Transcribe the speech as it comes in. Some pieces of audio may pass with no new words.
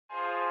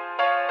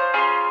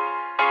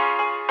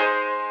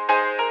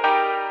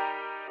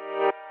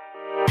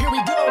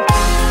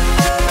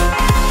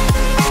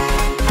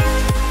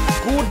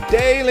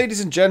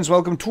ladies and gents,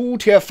 welcome to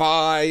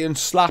TFI, and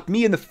slap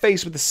me in the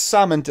face with the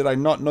salmon. Did I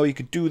not know you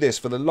could do this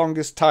for the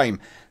longest time?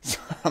 So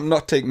I'm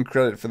not taking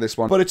credit for this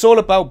one. But it's all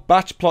about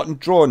batch plotting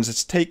drawings.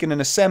 It's taking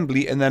an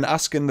assembly and then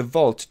asking the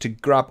vault to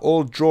grab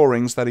all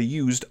drawings that are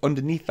used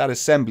underneath that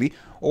assembly,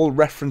 all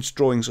reference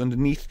drawings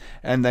underneath,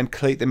 and then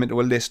collate them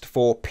into a list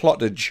for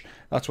plottage.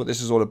 That's what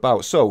this is all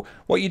about. So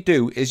what you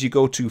do is you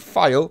go to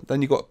File,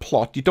 then you go to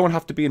Plot. You don't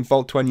have to be in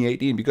Vault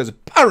 2018 because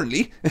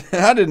apparently,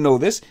 I didn't know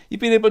this,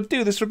 you've been able to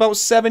do this for about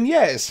 7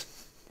 years.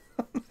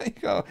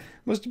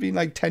 Must have been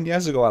like 10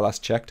 years ago I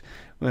last checked.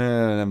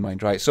 Never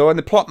mind. Right, so in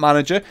the Plot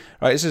Manager,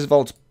 right, this is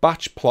Vault's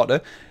Batch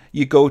Plotter.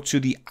 You go to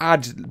the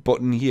Add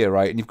button here,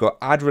 right, and you've got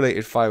Add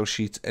Related File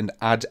Sheets and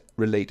Add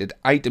Related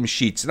Item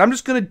Sheets. And I'm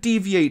just going to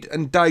deviate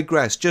and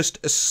digress just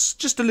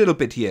a little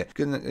bit here.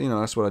 You know,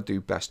 that's what I do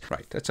best.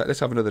 Right, let's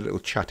have another little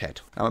chat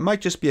head. Now, it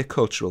might just be a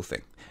cultural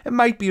thing. It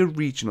might be a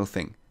regional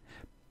thing.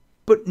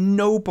 But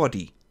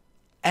nobody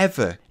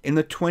ever in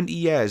the 20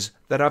 years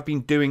that I've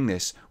been doing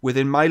this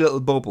within my little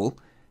bubble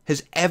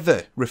has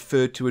ever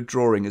referred to a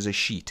drawing as a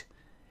sheet.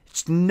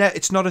 It's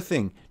not a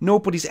thing.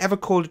 Nobody's ever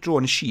called a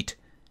drawing a sheet.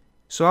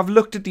 So I've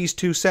looked at these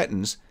two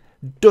settings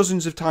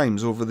dozens of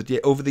times over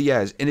the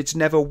years, and it's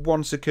never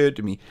once occurred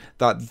to me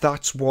that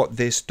that's what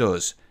this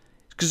does.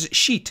 Because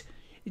sheet,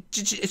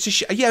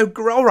 yeah,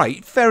 all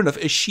right, fair enough.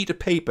 A sheet of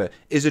paper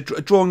is a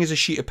drawing is a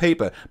sheet of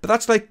paper, but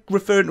that's like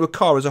referring to a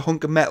car as a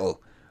hunk of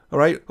metal. All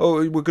right.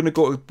 Oh, we're gonna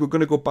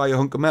go buy a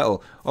hunk of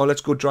metal. Oh,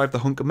 let's go drive the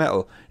hunk of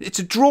metal. It's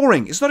a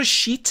drawing. It's not a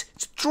sheet.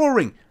 It's a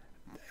drawing.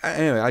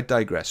 Anyway, I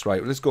digress.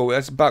 Right, let's go.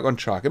 Let's back on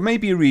track. It may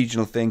be a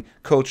regional thing,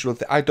 cultural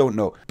thing. I don't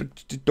know, but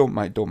don't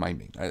mind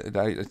me. I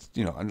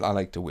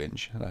like to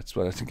whinge. That's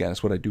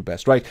what I do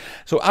best. Right.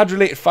 So, add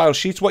related file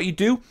sheets. What you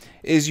do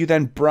is you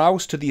then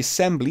browse to the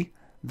assembly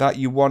that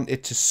you want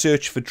it to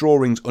search for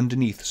drawings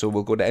underneath. So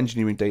we'll go to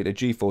Engineering Data,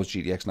 GeForce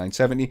GTX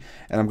 970,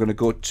 and I'm going to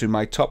go to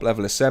my top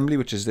level assembly,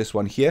 which is this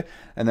one here,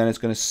 and then it's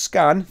going to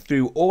scan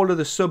through all of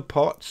the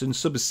subparts and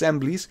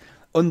sub-assemblies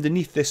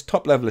underneath this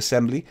top level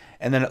assembly,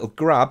 and then it'll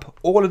grab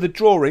all of the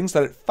drawings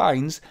that it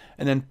finds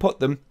and then put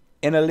them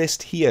in a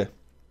list here.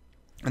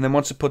 And then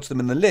once it puts them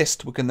in the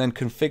list, we can then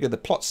configure the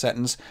plot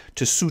settings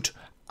to suit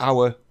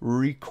our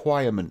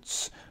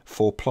requirements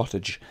for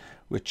plottage,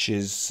 which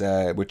is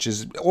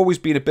always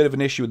been a bit of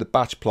an issue with the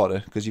batch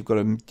plotter, because you've got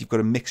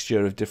a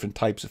mixture of different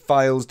types of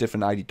files,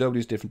 different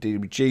IDWs, different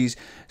DWGs,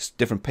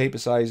 different paper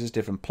sizes,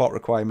 different plot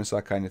requirements,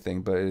 that kind of thing.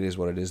 But it is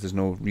what it is. There's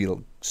no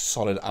real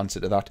solid answer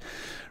to that.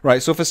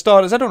 Right. So for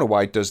starters, I don't know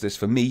why it does this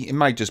for me. It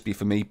might just be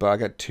for me, but I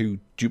got a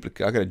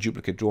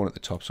duplicate drawn at the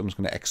top, so I'm just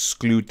going to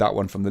exclude that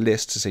one from the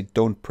list to say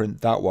don't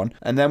print that one.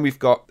 And then we've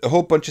got a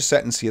whole bunch of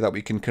settings here that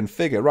we can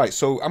configure. Right.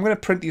 So I'm going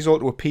to print these all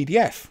to a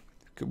PDF.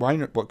 Why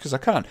not? Well, because I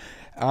can.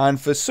 And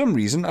for some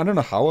reason, I don't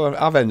know how,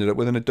 I've ended up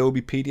with an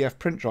Adobe PDF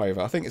print driver.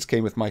 I think it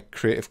came with my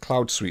Creative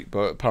Cloud suite,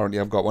 but apparently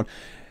I've got one.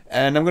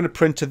 And I'm going to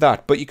print to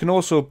that. But you can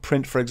also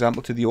print, for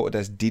example, to the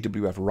Autodesk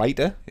DWF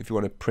Writer if you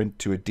want to print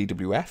to a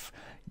DWF.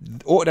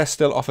 Autodesk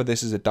still offer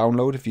this as a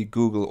download. If you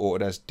Google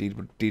Autodesk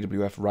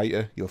DWF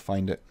Writer, you'll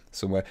find it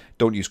somewhere.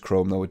 Don't use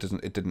Chrome though.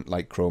 It didn't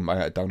like Chrome. I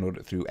had to download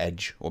it through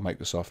Edge or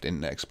Microsoft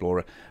Internet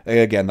Explorer.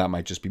 Again, that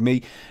might just be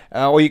me.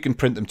 Or you can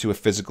print them to a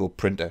physical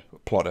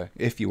plotter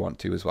if you want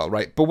to as well,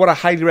 right? But what I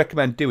highly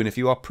recommend doing if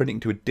you are printing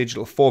to a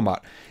digital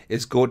format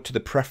is go to the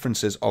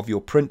preferences of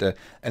your printer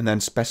and then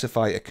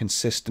specify a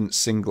consistent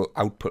single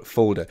output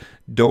folder.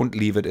 Don't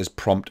leave it as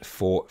prompt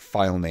for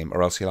file name,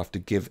 or else you'll have to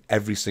give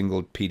every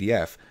single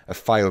PDF a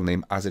file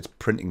name as it's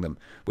printing them,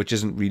 which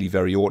isn't really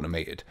very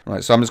automated.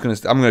 Right, so I'm going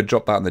to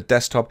drop that on the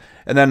desktop,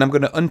 and then I'm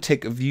going to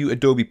untick View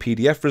Adobe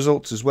PDF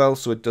Results as well,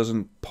 so it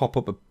doesn't pop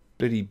up a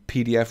bloody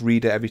PDF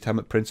reader every time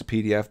it prints a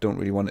PDF. Don't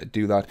really want it to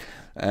do that.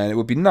 And it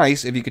would be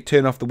nice if you could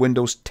turn off the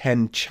Windows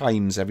 10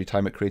 chimes every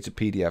time it creates a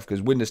PDF,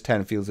 because Windows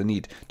 10 feels the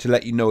need to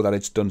let you know that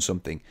it's done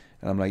something.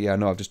 And I'm like, yeah,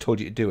 no, I've just told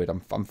you to do it.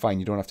 I'm fine.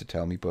 You don't have to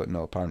tell me, but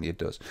no, apparently it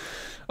does.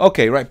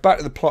 Okay, right, back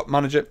to the Plot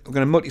Manager. I'm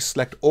going to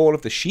multi-select all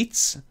of the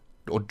sheets,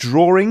 or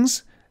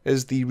drawings,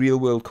 as the real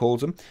world calls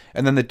them.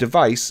 And then the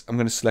device, I'm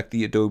going to select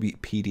the Adobe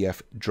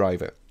PDF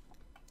driver.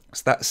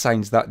 So that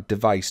assigns that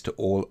device to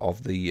all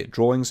of the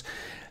drawings.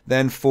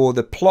 Then for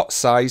the plot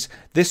size,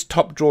 this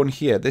top drawing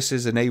here, this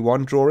is an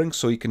A1 drawing,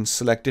 so you can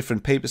select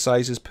different paper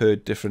sizes per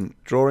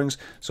different drawings.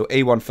 So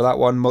A1 for that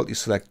one,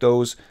 multi-select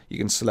those. You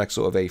can select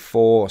sort of A4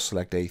 or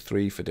select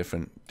A3 for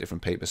different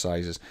paper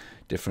sizes,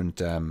 different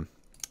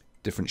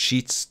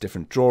sheets,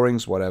 different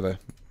drawings, whatever.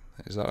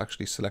 Is that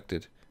actually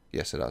selected?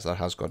 Yes, it has. That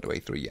has gone to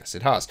A3. Yes,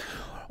 it has.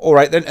 All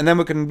right, then, and then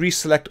we can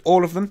reselect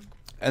all of them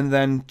and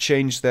then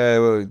change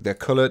their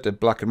color to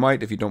black and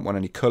white if you don't want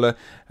any color.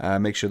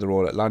 Make sure they're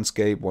all at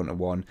landscape,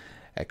 1:1,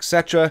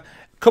 etc.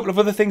 A couple of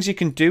other things you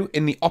can do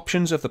in the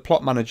options of the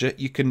Plot Manager.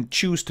 You can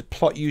choose to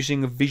plot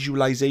using a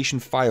visualization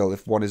file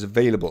if one is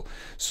available.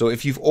 So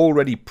if you've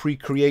already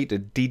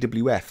pre-created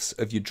DWFs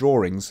of your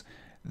drawings,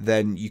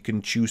 then you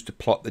can choose to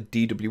plot the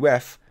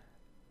DWF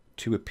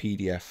to a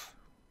PDF.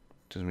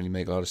 Doesn't really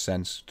make a lot of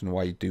sense. Don't know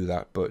why you do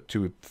that, but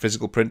to a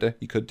physical printer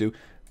you could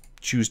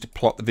choose to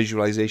plot the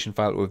visualization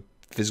file to a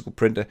physical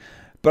printer.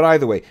 But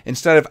either way,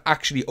 instead of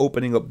actually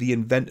opening up the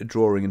Inventor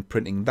drawing and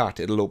printing that,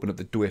 it'll open up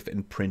the DWF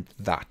and print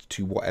that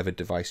to whatever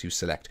device you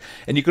select.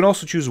 And you can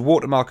also choose a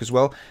watermark as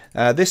well.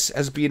 This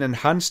has been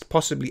enhanced,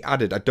 possibly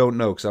added. I don't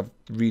know, because I've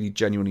really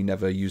genuinely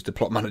never used the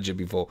plot manager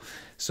before.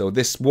 So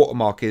this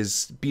watermark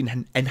is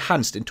being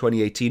enhanced in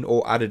 2018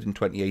 or added in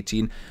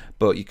 2018.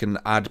 But you can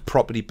add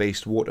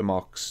property-based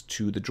watermarks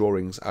to the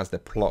drawings as they're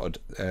plotted.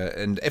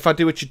 And if I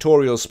do a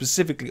tutorial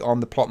specifically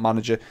on the plot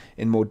manager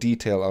in more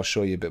detail, I'll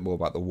show you a bit more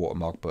about the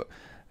watermark. But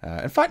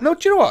in fact, no,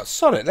 do you know what?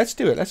 Sod it. Let's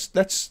do it.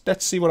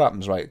 Let's see what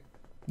happens, right?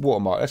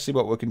 Watermark. Let's see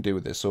what we can do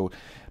with this. So,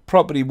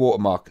 property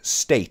watermark,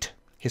 state,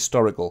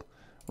 historical.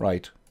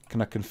 Right.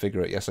 Can I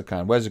configure it? Yes, I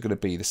can. Where's it going to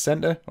be? The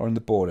center or in the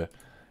border?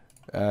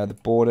 The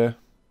border.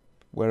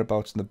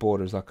 Whereabouts in the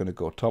border is that going to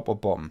go? Top or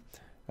bottom?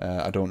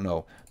 I don't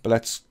know. But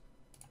let's...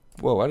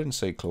 Whoa, I didn't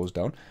say close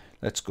down.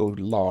 Let's go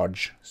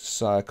large.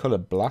 Color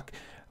black.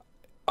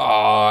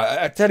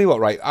 I tell you what,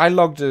 right? I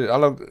logged...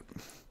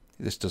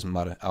 This doesn't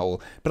matter at all.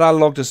 But I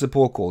logged a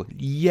support call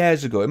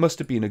years ago. It must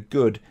have been a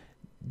good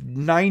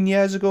 9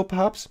 years ago,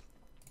 perhaps.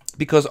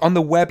 Because on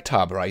the web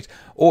tab, right,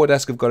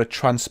 Autodesk have got a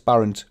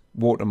transparent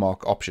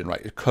watermark option,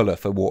 right? A color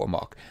for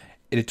watermark.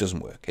 It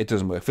doesn't work. It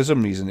doesn't work. For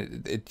some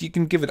reason, you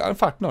can give it... In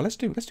fact, no, let's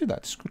do that.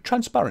 It's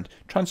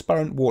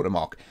transparent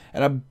watermark.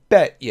 And I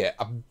bet you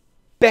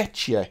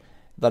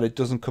that it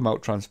doesn't come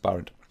out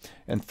transparent.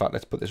 In fact,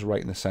 let's put this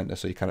right in the center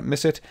so you can't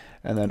miss it.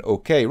 And then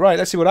OK. Right,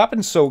 let's see what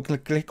happens. So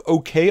click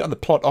OK on the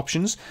plot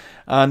options.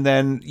 And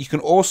then you can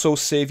also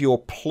save your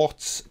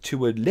plots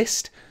to a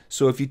list.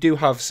 So if you do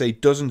have, say,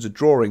 dozens of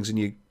drawings and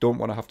you don't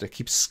want to have to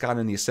keep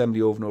scanning the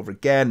assembly over and over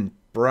again,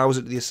 browse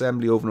it to the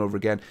assembly over and over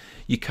again,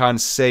 you can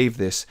save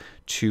this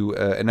to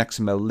an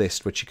XML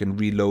list, which you can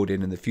reload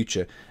in the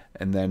future.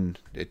 And then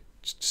it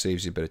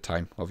saves you a bit of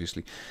time,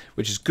 obviously,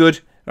 which is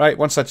good. Right,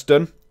 once that's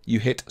done, you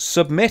hit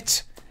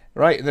submit.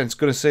 Right, and then it's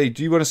going to say,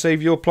 do you want to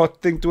save your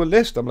plot thing to a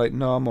list? I'm like,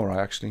 no, I'm all right,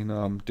 actually.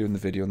 No, I'm doing the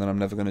video, and then I'm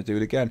never going to do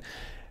it again.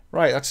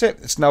 Right, that's it.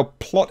 It's now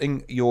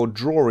plotting your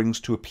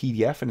drawings to a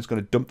PDF, and it's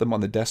going to dump them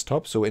on the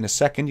desktop. So in a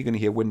second, you're going to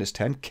hear Windows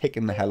 10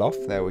 kicking the hell off.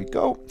 There we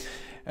go.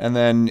 And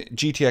then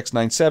GTX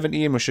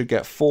 970, and we should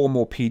get 4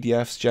 more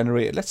PDFs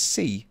generated. Let's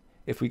see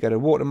if we get a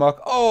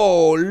watermark.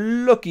 Oh,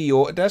 looky,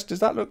 Autodesk. Does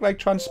that look like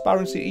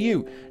transparency to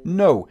you?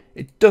 No,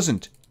 it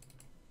doesn't.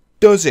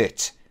 Does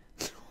it?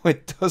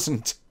 It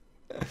doesn't.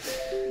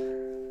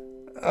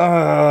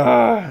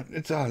 I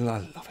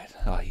love it.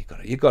 Oh, you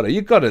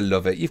gotta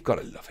love it. You've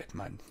gotta love it,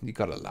 man. You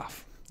gotta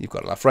laugh. You've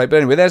gotta laugh. Right, but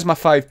anyway, there's my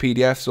 5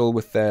 PDFs, all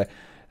with their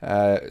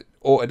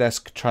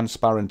Autodesk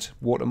transparent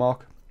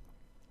watermark.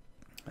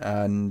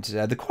 And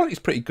the quality's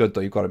pretty good,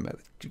 though. You've got to.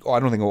 I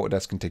don't think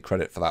Autodesk can take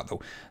credit for that,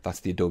 though.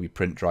 That's the Adobe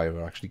print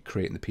driver actually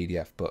creating the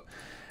PDF. But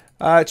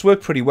it's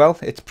worked pretty well.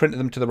 It's printed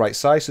them to the right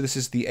size. So this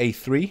is the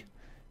A3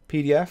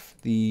 PDF.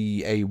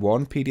 The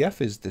A1 PDF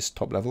is this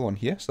top level one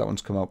here. So that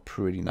one's come out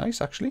pretty nice,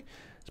 actually.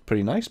 It's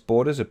pretty nice.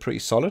 Borders are pretty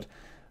solid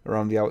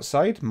around the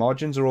outside.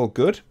 Margins are all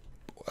good.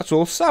 That's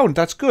all sound.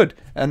 That's good.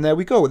 And there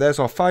we go. There's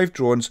our 5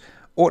 drawings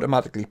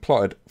automatically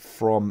plotted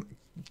from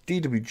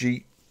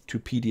DWG to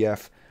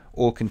PDF,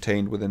 all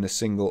contained within a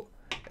single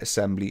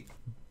assembly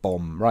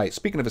BOM. Right,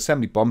 speaking of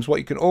assembly BOMs, what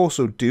you can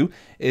also do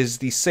is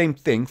the same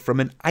thing from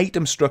an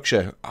item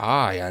structure.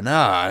 Right,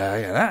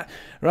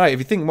 if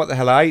you think what the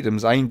hell are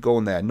items, I ain't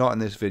going there. Not in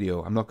this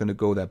video. I'm not going to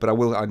go there, but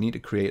I need to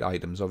create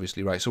items,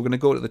 obviously. Right, so we're going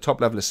to go to the top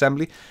level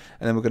assembly,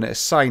 and then we're going to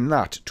assign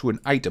that to an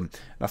item.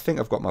 And I think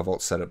I've got my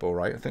vault set up all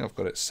right. I think I've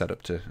got it set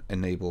up to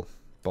enable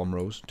BOM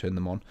rows, turn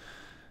them on.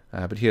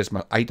 But here's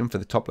my item for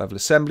the top level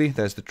assembly.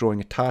 There's the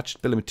drawing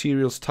attached, bill of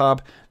materials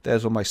tab.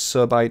 There's all my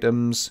sub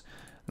items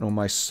and all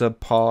my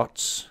sub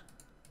parts.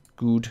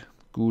 Good,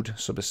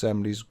 sub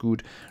assemblies,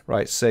 good.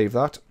 Right, save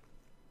that.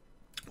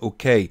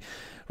 Okay,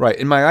 right,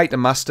 in my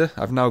item master,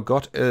 I've now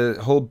got a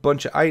whole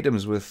bunch of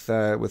items with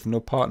no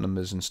part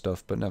numbers and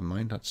stuff, but never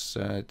mind, that's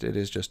it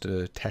is just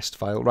a test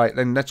file. Right,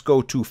 then let's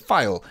go to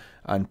file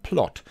and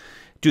plot.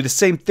 Do the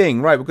same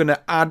thing. Right, we're going to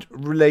add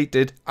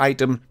related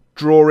item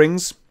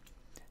drawings.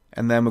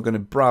 And then we're going to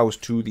browse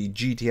to the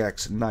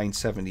GTX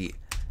 970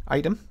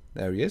 item.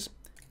 There he is.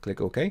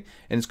 Click OK.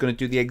 And it's going to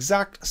do the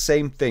exact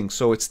same thing.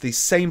 So it's the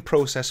same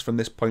process from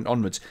this point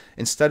onwards.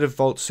 Instead of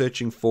Vault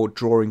searching for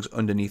drawings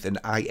underneath an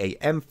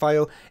IAM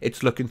file,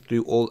 it's looking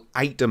through all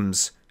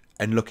items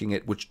and looking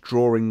at which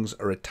drawings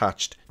are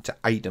attached to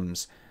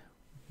items.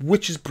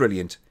 Which is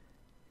brilliant.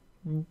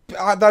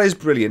 That is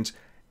brilliant.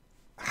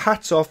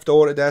 Hats off to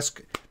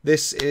Autodesk.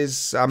 This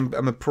is I'm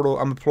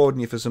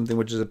applauding you for something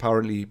which has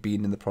apparently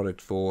been in the product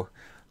for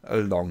a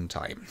long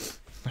time.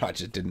 I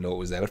just didn't know it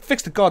was there. But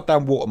fix the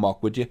goddamn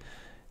watermark, would you?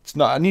 It's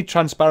not. I need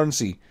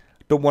transparency.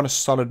 I don't want a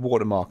solid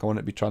watermark. I want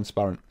it to be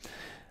transparent.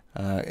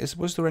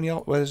 Was there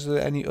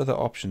any other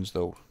options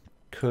though?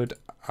 Could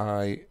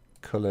I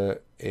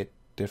color it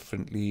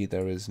differently?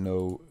 There is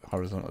no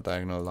horizontal,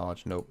 diagonal,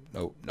 large. Nope.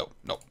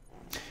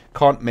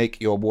 Can't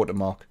make your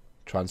watermark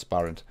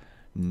transparent.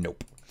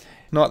 Nope.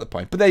 Not at the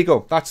point. But there you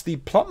go. That's the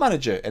plot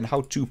manager and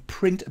how to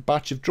print a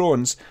batch of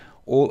drawings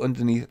all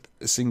underneath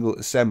a single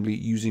assembly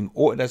using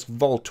Autodesk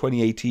Vault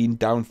 2018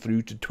 down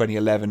through to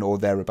 2011 or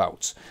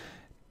thereabouts.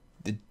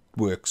 It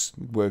works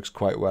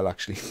quite well,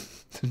 actually.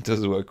 It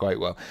does work quite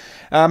well.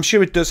 I'm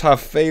sure it does have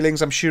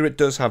failings. I'm sure it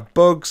does have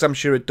bugs. I'm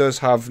sure it does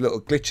have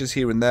little glitches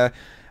here and there.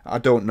 I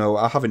don't know.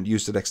 I haven't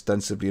used it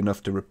extensively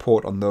enough to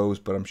report on those,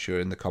 but I'm sure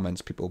in the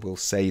comments people will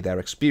say their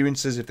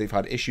experiences if they've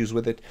had issues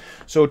with it.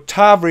 So,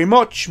 ta very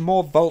much.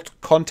 More Vault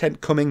content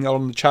coming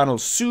on the channel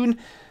soon.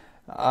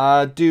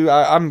 I'm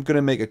going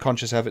to make a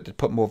conscious effort to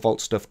put more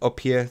Vault stuff up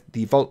here.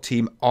 The Vault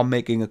team are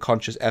making a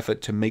conscious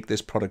effort to make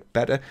this product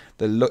better.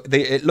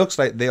 It looks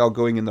like they are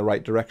going in the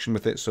right direction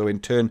with it. So in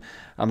turn,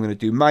 I'm going to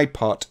do my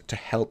part to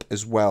help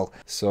as well.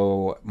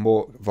 So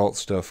more Vault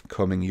stuff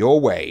coming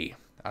your way,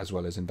 as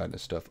well as Inventor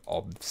stuff,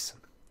 obvs.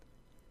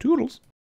 Toodles.